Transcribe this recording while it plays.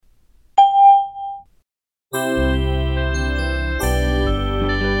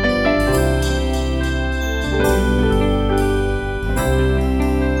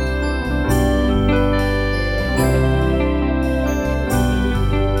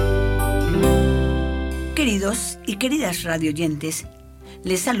Queridos y queridas radioyentes,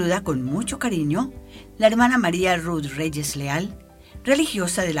 les saluda con mucho cariño la hermana María Ruth Reyes Leal,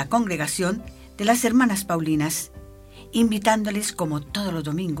 religiosa de la Congregación de las Hermanas Paulinas, invitándoles como todos los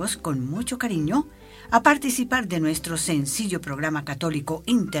domingos con mucho cariño a participar de nuestro sencillo programa católico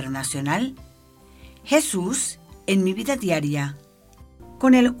internacional Jesús en mi vida diaria,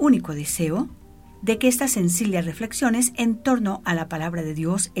 con el único deseo de que estas sencillas reflexiones en torno a la palabra de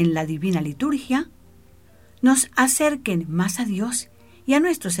Dios en la divina liturgia nos acerquen más a Dios y a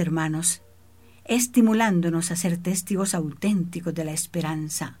nuestros hermanos, estimulándonos a ser testigos auténticos de la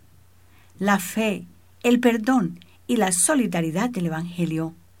esperanza, la fe, el perdón y la solidaridad del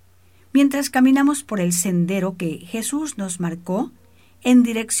Evangelio, mientras caminamos por el sendero que Jesús nos marcó en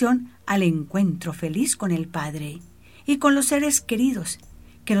dirección al encuentro feliz con el Padre y con los seres queridos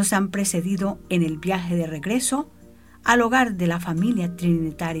que nos han precedido en el viaje de regreso al hogar de la familia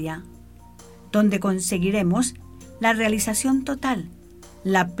trinitaria, donde conseguiremos la realización total,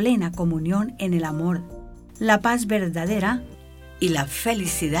 la plena comunión en el amor, la paz verdadera y la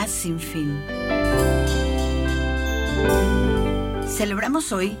felicidad sin fin.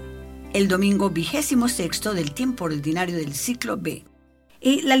 Celebramos hoy el domingo 26º del tiempo ordinario del ciclo B,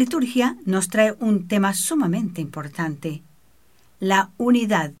 y la liturgia nos trae un tema sumamente importante: la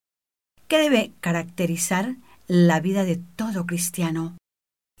unidad, que debe caracterizar la vida de todo cristiano,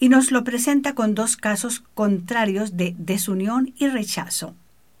 y nos lo presenta con dos casos contrarios de desunión y rechazo.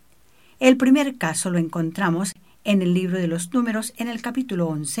 El primer caso lo encontramos en el libro de los Números, en el capítulo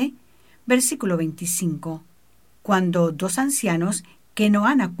 11, versículo 25, cuando dos ancianos que no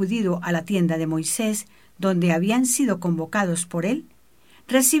han acudido a la tienda de Moisés, donde habían sido convocados por él,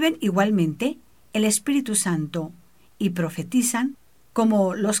 reciben igualmente el Espíritu Santo y profetizan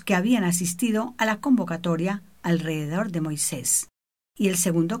como los que habían asistido a la convocatoria alrededor de Moisés. Y el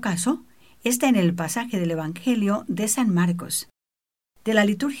segundo caso está en el pasaje del Evangelio de San Marcos, de la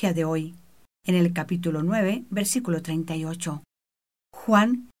liturgia de hoy, en el capítulo 9, versículo 38.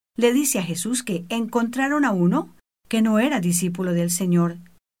 Juan le dice a Jesús que encontraron a uno que no era discípulo del Señor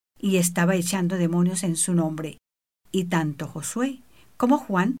y estaba echando demonios en su nombre. Y tanto Josué como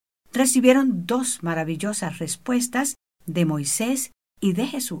Juan recibieron dos maravillosas respuestas de Moisés y de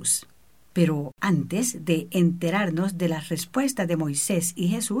Jesús. Pero antes de enterarnos de las respuestas de Moisés y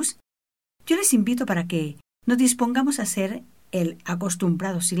Jesús, yo les invito para que nos dispongamos a hacer el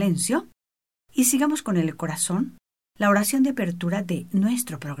acostumbrado silencio y sigamos con el corazón la oración de apertura de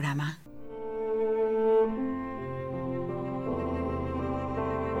nuestro programa.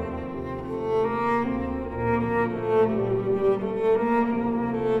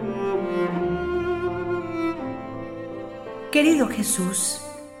 Querido Jesús,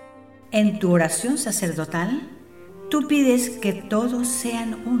 en tu oración sacerdotal, tú pides que todos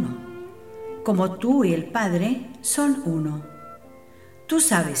sean uno, como tú y el Padre son uno. Tú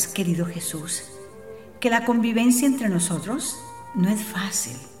sabes, querido Jesús, que la convivencia entre nosotros no es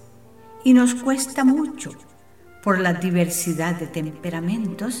fácil y nos cuesta mucho por la diversidad de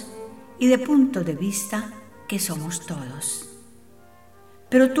temperamentos y de puntos de vista que somos todos.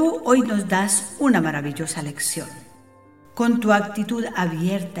 Pero tú hoy nos das una maravillosa lección, con tu actitud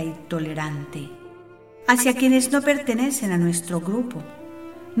abierta y tolerante hacia quienes no pertenecen a nuestro grupo,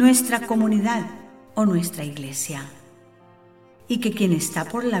 nuestra comunidad o nuestra iglesia. Y que quien está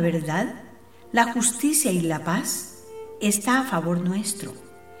por la verdad, la justicia y la paz está a favor nuestro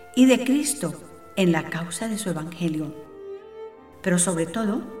y de Cristo en la causa de su Evangelio. Pero sobre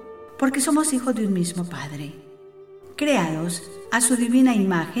todo, porque somos hijos de un mismo Padre, creados a su divina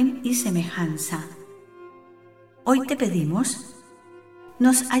imagen y semejanza. Hoy te pedimos,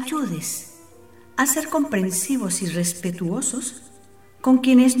 nos ayudes a ser comprensivos y respetuosos con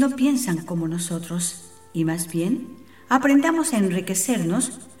quienes no piensan como nosotros y más bien aprendamos a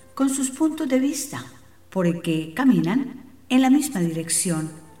enriquecernos con sus puntos de vista, porque caminan en la misma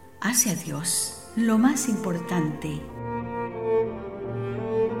dirección hacia Dios, lo más importante.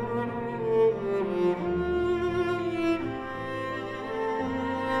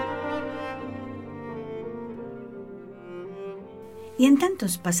 Y en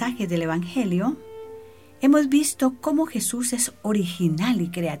tantos pasajes del Evangelio, hemos visto cómo Jesús es original y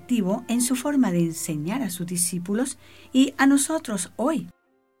creativo en su forma de enseñar a sus discípulos y a nosotros hoy.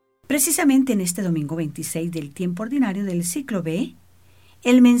 Precisamente en este domingo 26 del tiempo ordinario del ciclo B,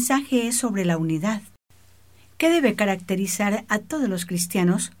 el mensaje es sobre la unidad, que debe caracterizar a todos los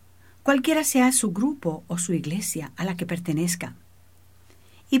cristianos, cualquiera sea su grupo o su iglesia a la que pertenezca.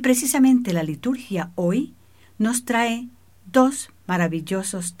 Y precisamente la liturgia hoy nos trae dos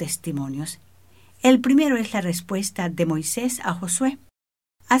maravillosos testimonios. El primero es la respuesta de Moisés a Josué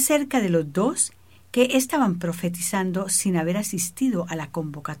acerca de los dos que estaban profetizando sin haber asistido a la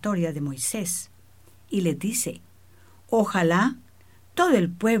convocatoria de Moisés. Y les dice: ojalá todo el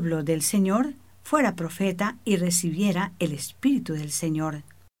pueblo del Señor fuera profeta y recibiera el Espíritu del Señor.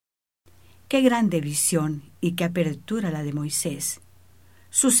 Qué grande visión y qué apertura la de Moisés.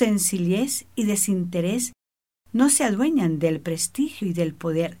 Su sencillez y desinterés no se adueñan del prestigio y del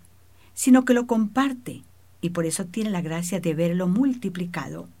poder, sino que lo comparte, y por eso tiene la gracia de verlo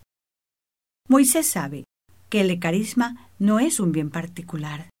multiplicado. Moisés sabe que el carisma no es un bien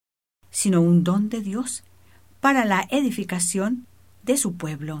particular, sino un don de Dios para la edificación de su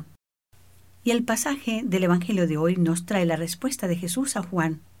pueblo. Y el pasaje del Evangelio de hoy nos trae la respuesta de Jesús a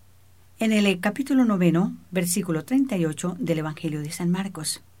Juan, en el capítulo 9, versículo 38 del Evangelio de San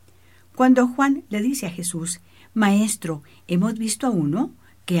Marcos. Cuando Juan le dice a Jesús: Maestro, hemos visto a uno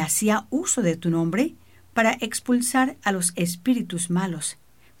que hacía uso de tu nombre para expulsar a los espíritus malos,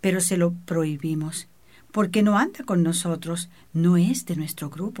 pero se lo prohibimos, porque no anda con nosotros, no es de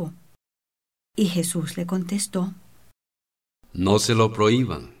nuestro grupo. Y Jesús le contestó: No se lo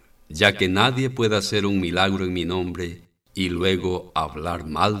prohíban, ya que nadie puede hacer un milagro en mi nombre y luego hablar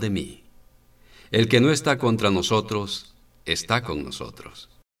mal de mí. El que no está contra nosotros, está con nosotros.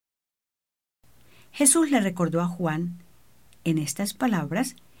 Jesús le recordó a Juan, en estas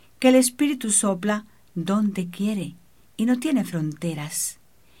palabras, que el Espíritu sopla donde quiere y no tiene fronteras.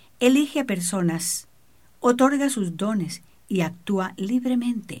 Elige a personas, otorga sus dones y actúa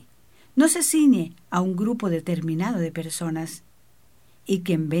libremente. No se ciñe a un grupo determinado de personas. Y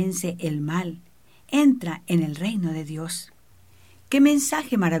quien vence el mal entra en el reino de Dios. ¡Qué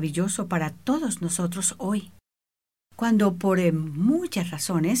mensaje maravilloso para todos nosotros hoy! Cuando por muchas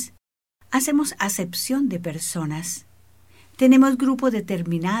razones hacemos acepción de personas, tenemos grupos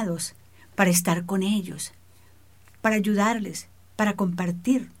determinados para estar con ellos, para ayudarles, para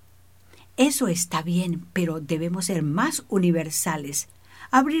compartir. Eso está bien, pero debemos ser más universales,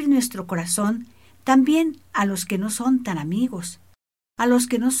 abrir nuestro corazón también a los que no son tan amigos, a los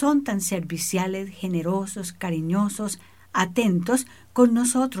que no son tan serviciales, generosos, cariñosos, atentos con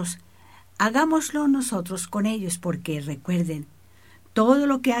nosotros. Hagámoslo nosotros con ellos, porque recuerden, todo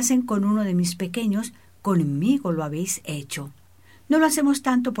lo que hacen con uno de mis pequeños, conmigo lo habéis hecho. No lo hacemos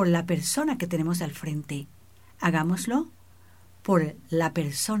tanto por la persona que tenemos al frente. Hagámoslo por la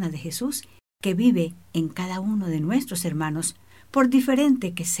persona de Jesús que vive en cada uno de nuestros hermanos, por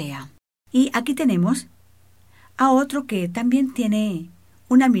diferente que sea. Y aquí tenemos a otro que también tiene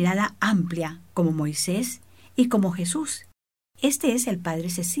una mirada amplia, como Moisés y como Jesús. Este es el Padre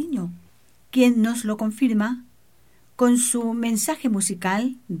Ceciño, quien nos lo confirma con su mensaje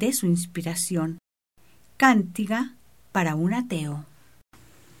musical de su inspiración, Cántiga para un ateo.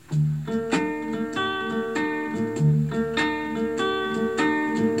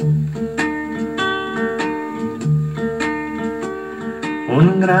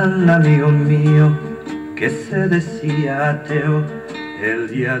 Un gran amigo mío que se decía ateo, el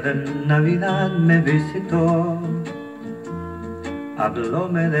día de Navidad me visitó.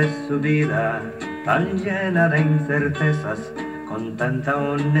 Hablóme de su vida tan llena de incertezas, con tanta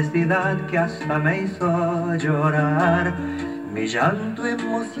honestidad que hasta me hizo llorar. Mi llanto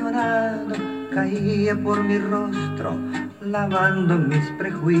emocionado caía por mi rostro, lavando mis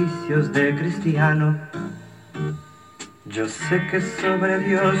prejuicios de cristiano. Yo sé que sobre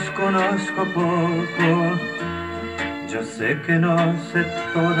Dios conozco poco, yo sé que no sé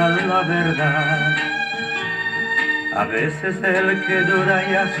toda la verdad. A veces el que duda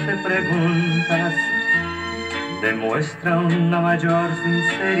y hace preguntas demuestra una mayor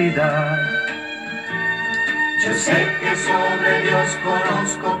sinceridad. Yo sé que sobre Dios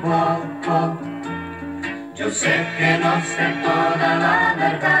conozco poco, yo sé que no sé toda la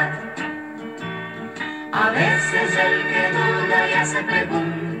verdad. A veces el que duda y hace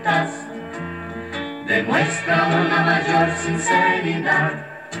preguntas demuestra una mayor sinceridad.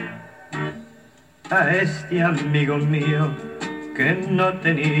 A este amigo mío que no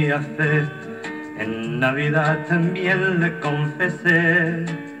tenía fe, en Navidad también le confesé,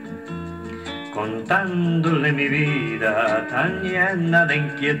 contándole mi vida tan llena de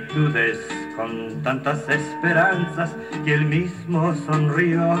inquietudes, con tantas esperanzas, que él mismo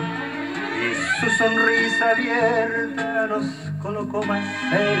sonrió. Y su sonrisa abierta nos colocó más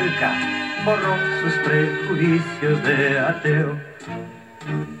cerca, borró sus prejuicios de ateo.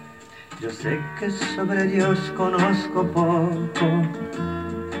 Yo sé que sobre Dios conozco poco,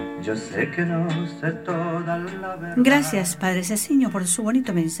 yo sé que no sé toda la verdad. Gracias, Padre Ceciño, por su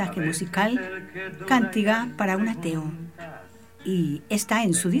bonito mensaje musical, Cántiga para un ateo. Y está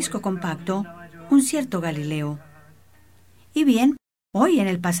en su disco compacto, Un cierto Galileo. Y bien, Hoy en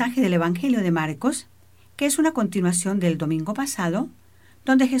el pasaje del Evangelio de Marcos, que es una continuación del domingo pasado,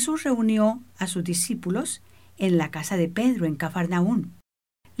 donde Jesús reunió a sus discípulos en la casa de Pedro en Cafarnaún,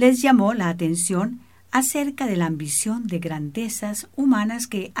 les llamó la atención acerca de la ambición de grandezas humanas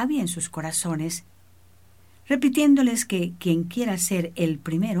que había en sus corazones, repitiéndoles que quien quiera ser el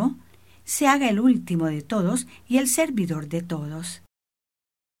primero, se haga el último de todos y el servidor de todos.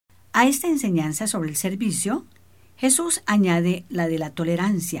 A esta enseñanza sobre el servicio, Jesús añade la de la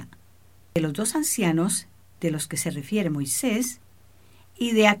tolerancia, de los dos ancianos de los que se refiere Moisés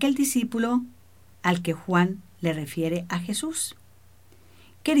y de aquel discípulo al que Juan le refiere a Jesús.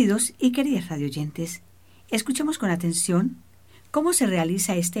 Queridos y queridas radioyentes, escuchemos con atención cómo se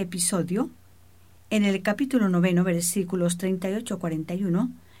realiza este episodio en el capítulo 9, versículos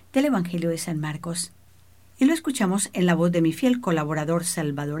 38-41 del Evangelio de San Marcos. Y lo escuchamos en la voz de mi fiel colaborador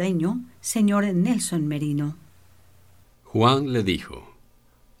salvadoreño, señor Nelson Merino. Juan le dijo: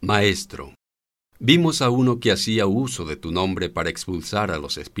 Maestro, vimos a uno que hacía uso de tu nombre para expulsar a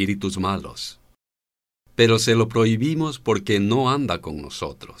los espíritus malos. Pero se lo prohibimos porque no anda con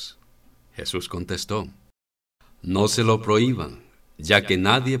nosotros. Jesús contestó: No se lo prohíban, ya que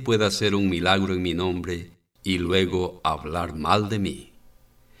nadie puede hacer un milagro en mi nombre y luego hablar mal de mí.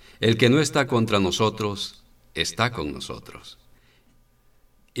 El que no está contra nosotros, está con nosotros.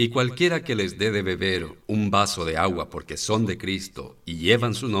 Y cualquiera que les dé de beber un vaso de agua porque son de Cristo y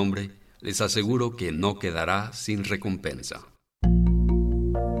llevan su nombre, les aseguro que no quedará sin recompensa.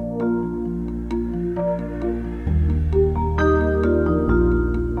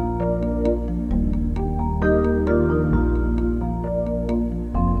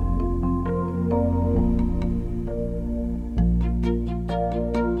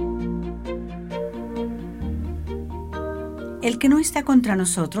 El que no está contra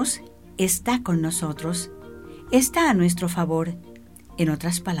nosotros, está con nosotros, está a nuestro favor. En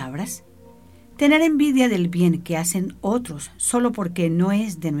otras palabras, tener envidia del bien que hacen otros solo porque no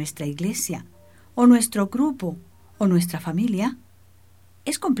es de nuestra iglesia, o nuestro grupo, o nuestra familia,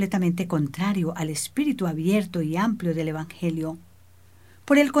 es completamente contrario al espíritu abierto y amplio del Evangelio.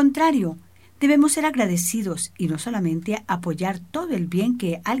 Por el contrario, debemos ser agradecidos y no solamente apoyar todo el bien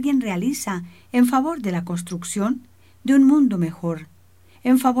que alguien realiza en favor de la construcción de un mundo mejor,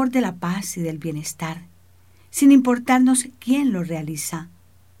 en favor de la paz y del bienestar, sin importarnos quién lo realiza.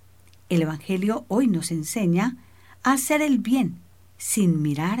 El Evangelio hoy nos enseña a hacer el bien, sin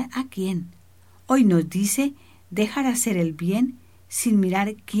mirar a quién. Hoy nos dice dejar hacer el bien sin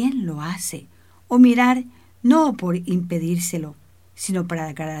mirar quién lo hace, o mirar no por impedírselo, sino para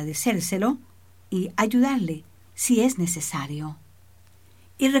agradecérselo y ayudarle si es necesario.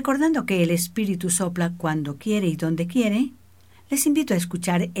 Y recordando que el Espíritu sopla cuando quiere y donde quiere, les invito a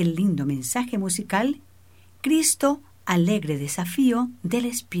escuchar el lindo mensaje musical Cristo, alegre desafío del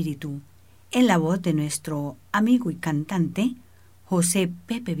Espíritu, en la voz de nuestro amigo y cantante José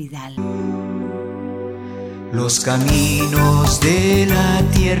Pepe Vidal. Los caminos de la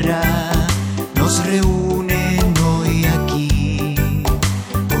tierra nos reúnen hoy aquí,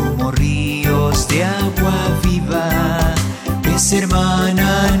 como ríos de agua viva que se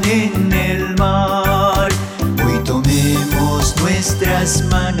hermanan en el mar. Hoy tomemos nuestras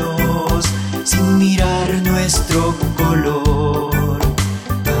manos sin mirar nuestro color,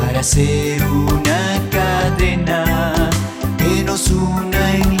 para hacer una cadena que nos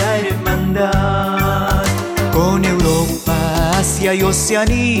una en la hermandad. Con Europa, Asia y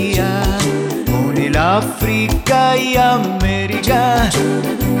Oceanía, con el África y América,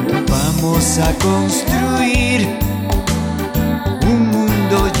 vamos a construir un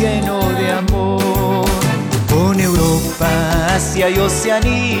mundo lleno de amor. Con Europa, Asia y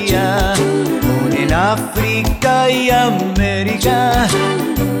Oceanía, con el África y América,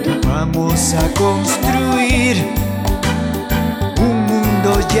 vamos a construir un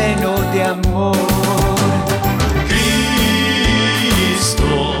mundo lleno de amor.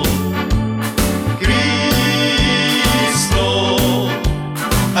 Cristo, Cristo,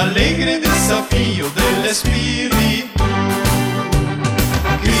 alegre desafío del Espíritu.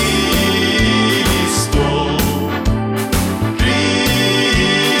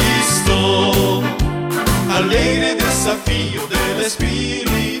 Alegre desafío del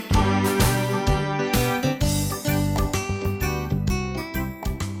Espíritu.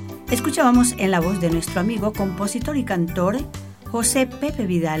 Escuchábamos en la voz de nuestro amigo, compositor y cantor José Pepe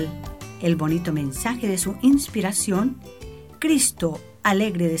Vidal el bonito mensaje de su inspiración, Cristo,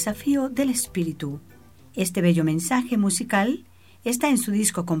 alegre desafío del Espíritu. Este bello mensaje musical está en su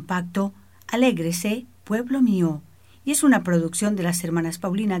disco compacto Alégrese, pueblo mío, y es una producción de las hermanas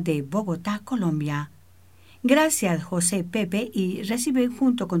Paulinas de Bogotá, Colombia. Gracias, José Pepe, y recibe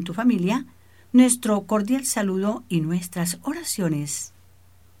junto con tu familia nuestro cordial saludo y nuestras oraciones.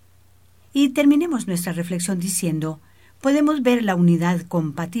 Y terminemos nuestra reflexión diciendo, podemos ver la unidad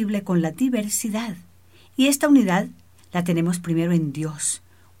compatible con la diversidad, y esta unidad la tenemos primero en Dios,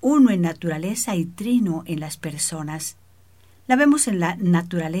 uno en naturaleza y trino en las personas. La vemos en la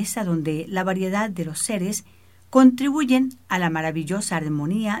naturaleza, donde la variedad de los seres contribuyen a la maravillosa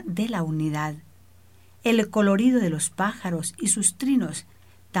armonía de la unidad. El colorido de los pájaros y sus trinos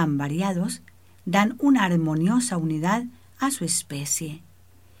tan variados dan una armoniosa unidad a su especie.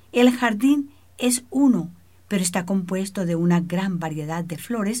 El jardín es uno, pero está compuesto de una gran variedad de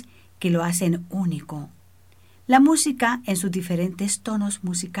flores que lo hacen único. La música, en sus diferentes tonos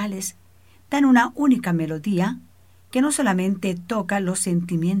musicales, dan una única melodía que no solamente toca los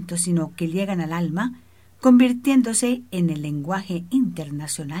sentimientos, sino que llegan al alma, convirtiéndose en el lenguaje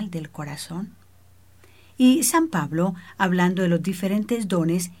internacional del corazón. Y San Pablo, hablando de los diferentes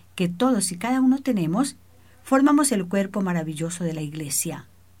dones que todos y cada uno tenemos, formamos el cuerpo maravilloso de la Iglesia.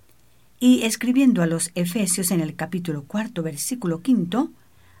 Y escribiendo a los Efesios en el capítulo 4, versículo 5,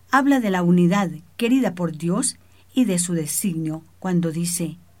 habla de la unidad querida por Dios y de su designio, cuando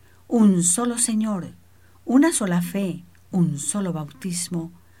dice, un solo Señor, una sola fe, un solo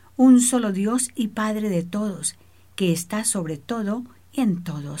bautismo, un solo Dios y Padre de todos, que está sobre todo y en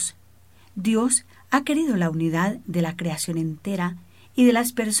todos. Dios ha querido la unidad de la creación entera y de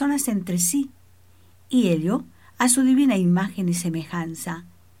las personas entre sí, y ello a su divina imagen y semejanza.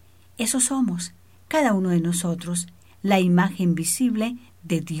 Eso somos, cada uno de nosotros, la imagen visible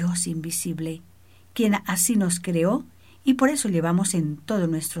de Dios invisible, quien así nos creó, y por eso llevamos en todo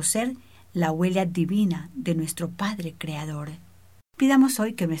nuestro ser la huella divina de nuestro Padre Creador. Pidamos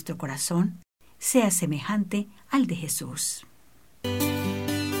hoy que nuestro corazón sea semejante al de Jesús.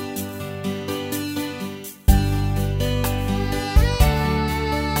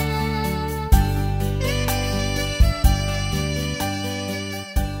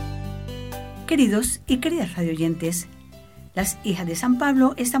 Queridos y queridas radioyentes, las hijas de San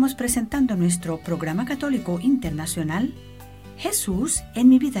Pablo estamos presentando nuestro programa católico internacional Jesús en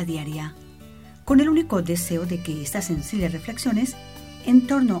mi vida diaria, con el único deseo de que estas sencillas reflexiones en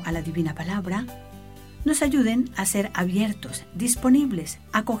torno a la divina palabra nos ayuden a ser abiertos, disponibles,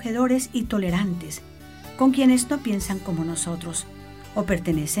 acogedores y tolerantes con quienes no piensan como nosotros o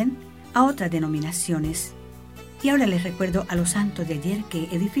pertenecen a otras denominaciones. Y ahora les recuerdo a los santos de ayer que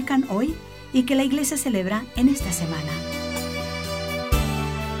edifican hoy y que la Iglesia celebra en esta semana.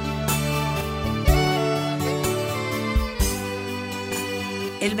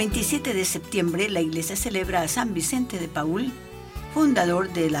 El 27 de septiembre la Iglesia celebra a San Vicente de Paúl,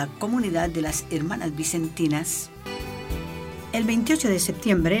 fundador de la comunidad de las Hermanas Vicentinas. El 28 de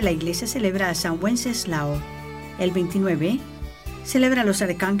septiembre la Iglesia celebra a San Wenceslao. El 29 celebra a los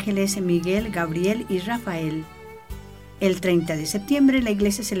arcángeles Miguel, Gabriel y Rafael. El 30 de septiembre la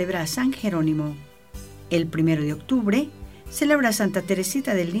Iglesia celebra a San Jerónimo. El 1 de octubre celebra a Santa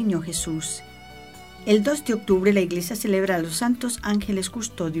Teresita del Niño Jesús. El 2 de octubre la Iglesia celebra a los santos ángeles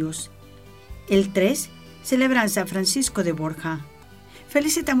custodios. El 3 celebra a San Francisco de Borja.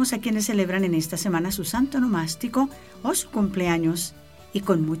 Felicitamos a quienes celebran en esta semana su santo nomástico o su cumpleaños. Y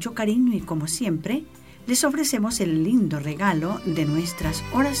con mucho cariño y como siempre, les ofrecemos el lindo regalo de nuestras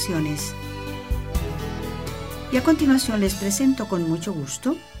oraciones. Y a continuación les presento con mucho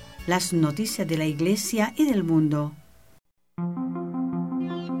gusto las noticias de la Iglesia y del mundo.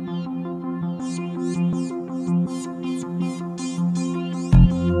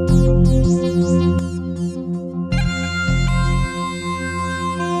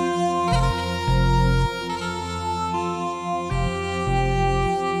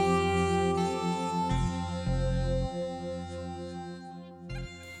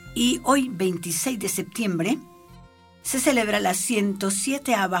 Y hoy, 26 de septiembre, se celebra la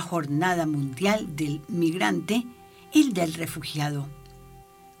 107ª Jornada Mundial del Migrante y del Refugiado,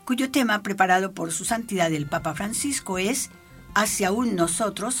 cuyo tema preparado por su santidad el Papa Francisco es Hacia un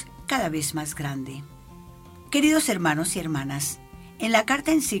nosotros cada vez más grande. Queridos hermanos y hermanas, en la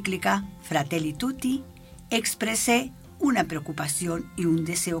carta encíclica Fratelli Tutti expresé una preocupación y un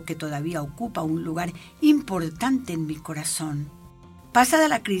deseo que todavía ocupa un lugar importante en mi corazón. Pasada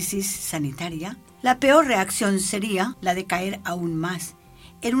la crisis sanitaria, la peor reacción sería la de caer aún más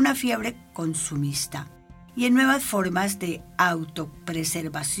en una fiebre consumista y en nuevas formas de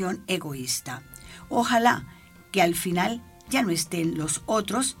autopreservación egoísta. Ojalá que al final ya no estén los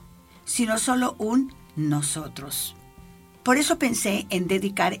otros, sino solo un nosotros. Por eso pensé en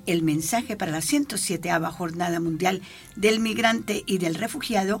dedicar el mensaje para la 107ª Jornada Mundial del Migrante y del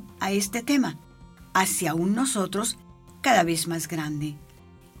Refugiado a este tema, hacia un nosotros cada vez más grande,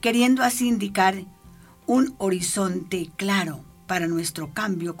 queriendo así indicar un horizonte claro para nuestro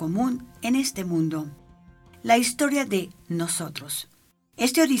cambio común en este mundo. La historia de nosotros.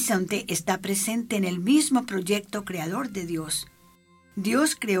 Este horizonte está presente en el mismo proyecto creador de Dios.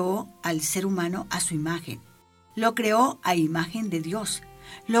 Dios creó al ser humano a su imagen. Lo creó a imagen de Dios.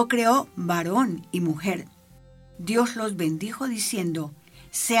 Lo creó varón y mujer. Dios los bendijo diciendo: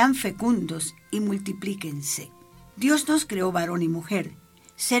 sean fecundos y multiplíquense. Dios nos creó varón y mujer,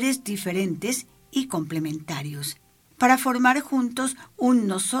 seres diferentes y complementarios, para formar juntos un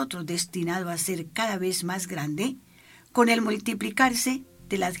nosotros destinado a ser cada vez más grande con el multiplicarse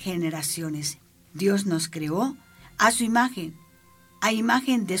de las generaciones. Dios nos creó a su imagen, a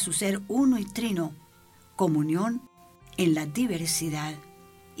imagen de su ser uno y trino, comunión en la diversidad.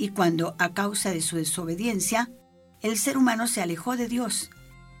 Y cuando, a causa de su desobediencia, el ser humano se alejó de Dios,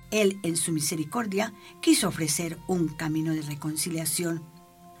 Él, en su misericordia, quiso ofrecer un camino de reconciliación,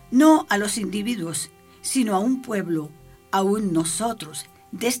 no a los individuos, sino a un pueblo, a un nosotros,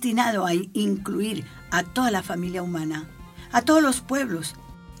 destinado a incluir a toda la familia humana, a todos los pueblos.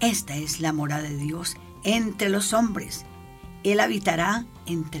 Esta es la morada de Dios entre los hombres. Él habitará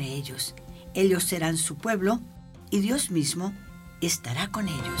entre ellos. Ellos serán su pueblo y Dios mismo estará con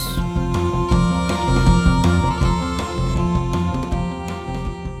ellos.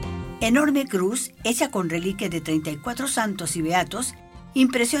 Enorme cruz, hecha con reliquias de 34 santos y beatos,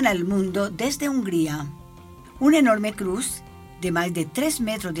 impresiona al mundo desde Hungría. Una enorme cruz de más de 3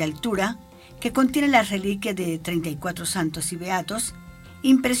 metros de altura, que contiene las reliquias de 34 santos y beatos,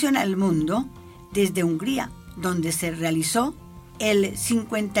 impresiona al mundo desde Hungría, donde se realizó el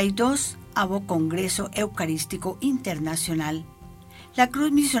 52º Congreso Eucarístico Internacional. La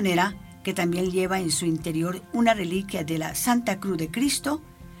cruz misionera, que también lleva en su interior una reliquia de la Santa Cruz de Cristo,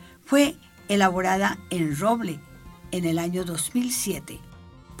 fue elaborada en roble en el año 2007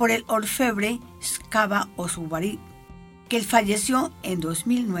 por el orfebre Skava Osubari, que falleció en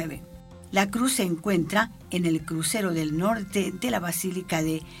 2009. La cruz se encuentra en el crucero del norte de la Basílica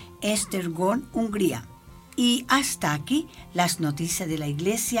de Esztergom, Hungría. Y hasta aquí las noticias de la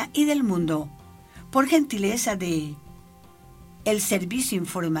Iglesia y del mundo, por gentileza de el servicio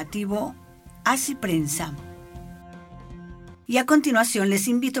informativo Así Prensa. Y a continuación les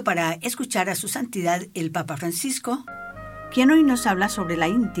invito para escuchar a su santidad el Papa Francisco, quien hoy nos habla sobre la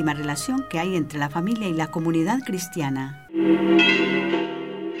íntima relación que hay entre la familia y la comunidad cristiana.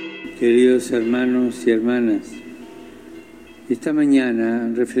 Queridos hermanos y hermanas, esta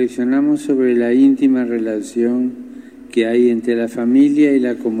mañana reflexionamos sobre la íntima relación que hay entre la familia y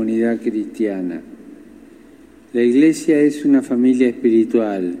la comunidad cristiana. La Iglesia es una familia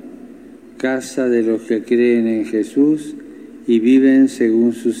espiritual, casa de los que creen en Jesús y viven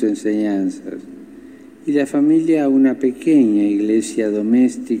según sus enseñanzas. Y la familia, una pequeña iglesia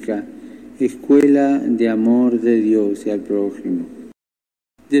doméstica, escuela de amor de Dios y al prójimo.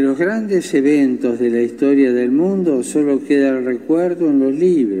 De los grandes eventos de la historia del mundo solo queda el recuerdo en los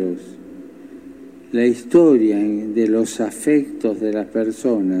libros. La historia de los afectos de las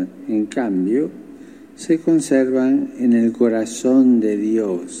personas, en cambio, se conservan en el corazón de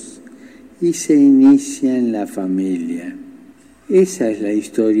Dios y se inicia en la familia. Esa es la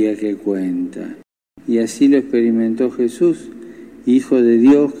historia que cuenta. Y así lo experimentó Jesús, Hijo de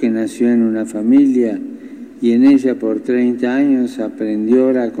Dios que nació en una familia y en ella por 30 años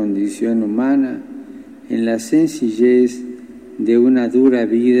aprendió la condición humana en la sencillez de una dura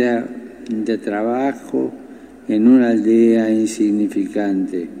vida de trabajo en una aldea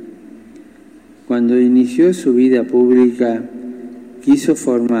insignificante. Cuando inició su vida pública, quiso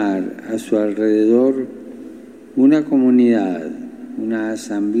formar a su alrededor una comunidad, una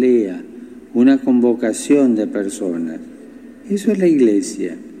asamblea, una convocación de personas. Eso es la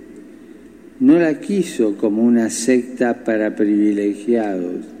Iglesia. No la quiso como una secta para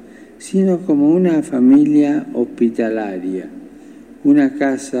privilegiados, sino como una familia hospitalaria, una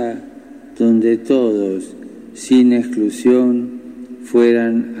casa donde todos, sin exclusión,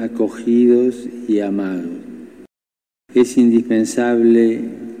 fueran acogidos y amados. Es indispensable,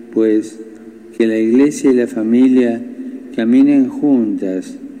 pues, que la Iglesia y la familia caminen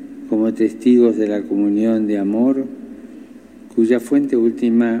juntas como testigos de la comunión de amor, cuya fuente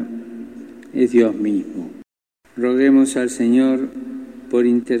última es Dios mismo. Roguemos al Señor, por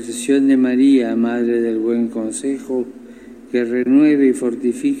intercesión de María, Madre del Buen Consejo, que renueve y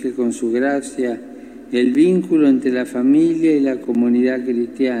fortifique con su gracia el vínculo entre la familia y la comunidad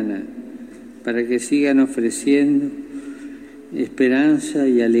cristiana, para que sigan ofreciendo esperanza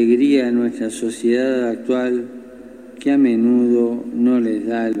y alegría a nuestra sociedad actual, que a menudo no les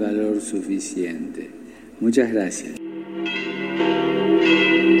da el valor suficiente. Muchas gracias.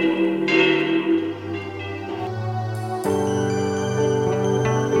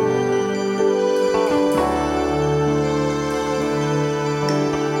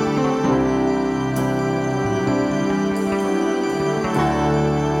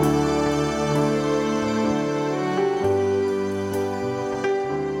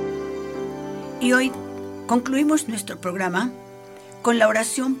 Y hoy concluimos nuestro programa con la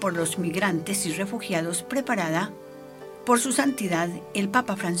oración por los migrantes y refugiados preparada por su santidad el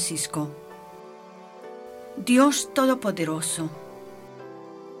Papa Francisco. Dios Todopoderoso,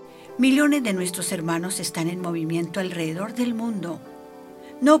 millones de nuestros hermanos están en movimiento alrededor del mundo,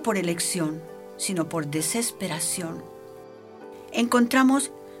 no por elección, sino por desesperación.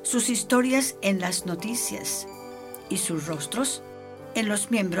 Encontramos sus historias en las noticias y sus rostros en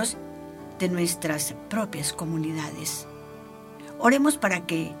los miembros de nuestras propias comunidades. Oremos para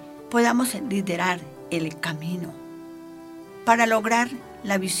que podamos liderar el camino, para lograr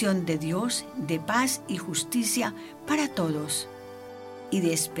la visión de Dios de paz y justicia para todos y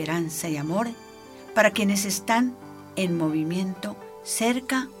de esperanza y amor para quienes están en movimiento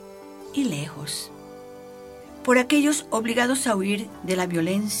cerca y lejos. Por aquellos obligados a huir de la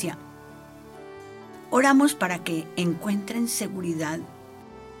violencia, oramos para que encuentren seguridad.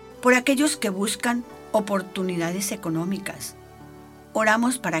 Por aquellos que buscan oportunidades económicas,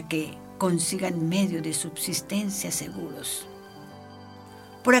 oramos para que consigan medios de subsistencia seguros.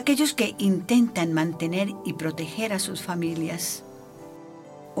 Por aquellos que intentan mantener y proteger a sus familias,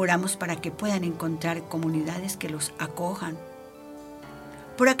 oramos para que puedan encontrar comunidades que los acojan.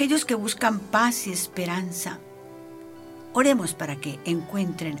 Por aquellos que buscan paz y esperanza, oremos para que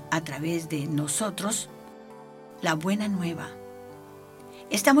encuentren a través de nosotros la buena nueva.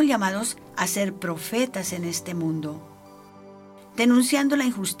 Estamos llamados a ser profetas en este mundo, denunciando la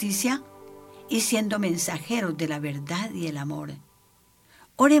injusticia y siendo mensajeros de la verdad y el amor.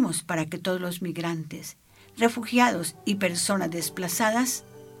 Oremos para que todos los migrantes, refugiados y personas desplazadas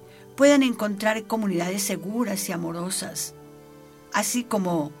puedan encontrar comunidades seguras y amorosas, así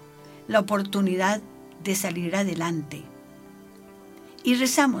como la oportunidad de salir adelante. Y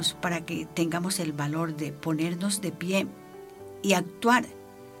rezamos para que tengamos el valor de ponernos de pie y actuar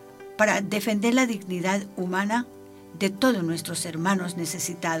para defender la dignidad humana de todos nuestros hermanos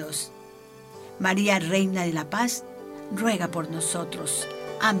necesitados. María, Reina de la Paz, ruega por nosotros.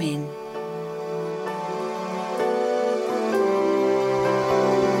 Amén.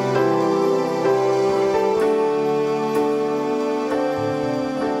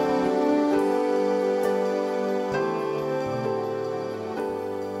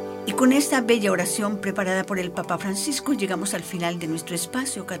 Y con esta bella oración preparada por el Papa Francisco llegamos al final de nuestro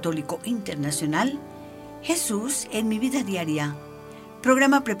espacio católico internacional, Jesús en mi vida diaria,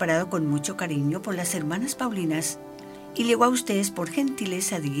 programa preparado con mucho cariño por las hermanas Paulinas y llegó a ustedes por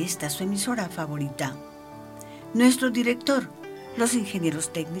gentileza de esta su emisora favorita. Nuestro director, los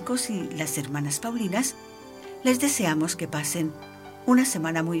ingenieros técnicos y las hermanas Paulinas, les deseamos que pasen una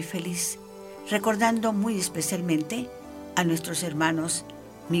semana muy feliz, recordando muy especialmente a nuestros hermanos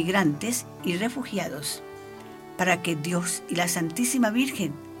migrantes y refugiados, para que Dios y la Santísima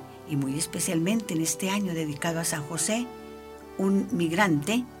Virgen, y muy especialmente en este año dedicado a San José, un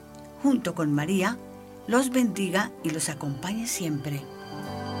migrante, junto con María, los bendiga y los acompañe siempre.